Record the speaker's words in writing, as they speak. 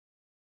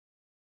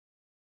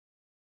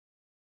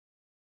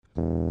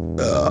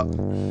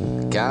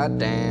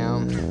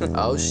Goddamn.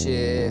 Oh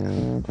shit.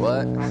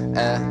 What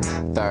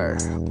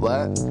third?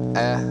 What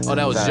Oh,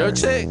 that was your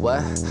chick?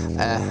 What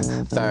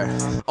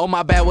third? Oh,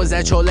 my bad, was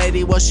that your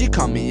lady? Well, she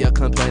called me up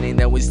complaining.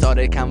 Then we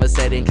started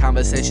conversating.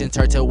 Conversation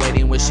turned to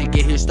waiting. When she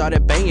get here,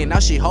 started banging. Now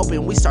she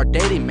hoping we start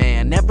dating,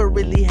 man. Never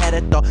really had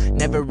a thought,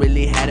 never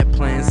really had a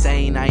plan.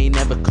 Saying I ain't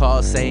never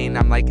called, saying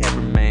I'm like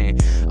every man.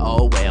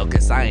 Oh well,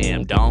 cause I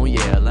am, don't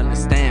yell,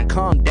 understand.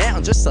 Calm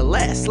down, just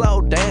relax,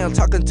 slow down,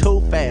 talking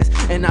too fast.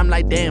 And I'm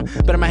like, damn,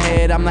 but in my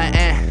head, I'm like,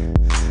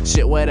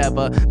 shit,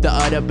 whatever. The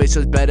other bitch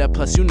was better.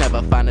 Plus, you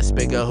never find a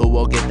spigger who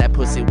will get that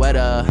pussy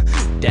wetter.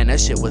 Damn, that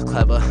shit was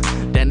clever.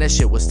 Damn, that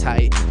shit was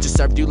tight. Just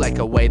served you like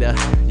a waiter.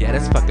 Yeah,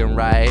 that's fucking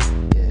right.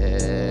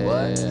 Yeah.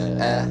 What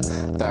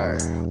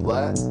third?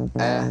 What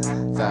third?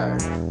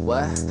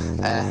 What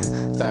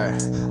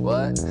third?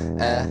 What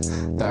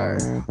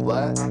third?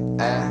 What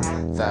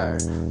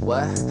third?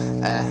 What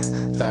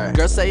third?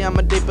 Girls say I'm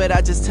a dick, but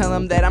I just tell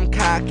them that I'm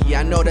cocky.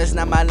 I know that's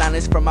not my line,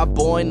 it's from my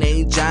boy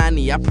named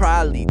Johnny. I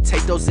probably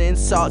take those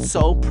insults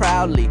so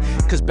proudly.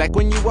 Cause back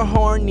when you were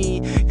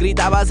horny,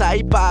 gritabas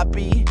ay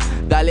papi,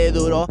 dale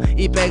duro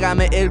y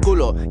pégame el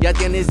culo. Ya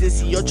tienes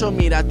 18,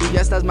 mira, tú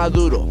ya estás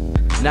maduro.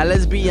 Now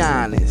let's be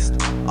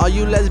honest, are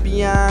you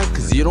lesbian?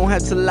 Cause you don't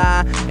have to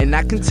lie, and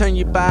I can turn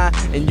you by,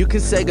 and you can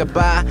say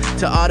goodbye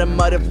to all the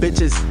mother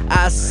bitches.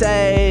 I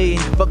say,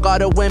 fuck all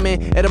the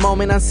women at the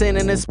moment I'm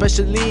sinning,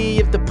 especially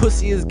if the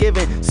pussy is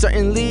given.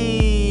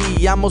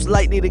 Certainly, I'm most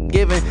likely to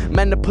give it.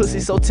 Man, the pussy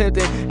so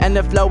tempting, and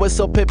the flow is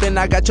so pimpin'.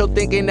 I got you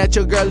thinking that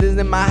your girl is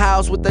in my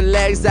house with the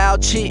legs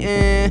out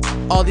cheating.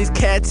 All these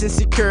cats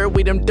insecure,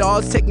 we them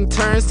dogs taking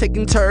turns,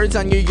 taking turds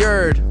on your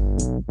yard.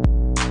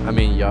 I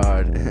mean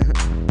yard.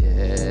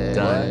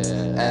 What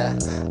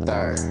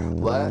third?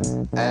 What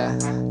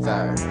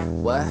third?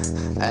 What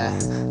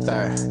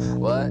third?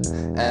 What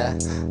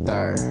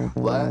third?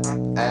 What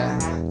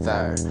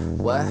third?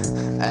 What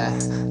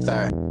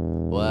third?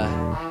 What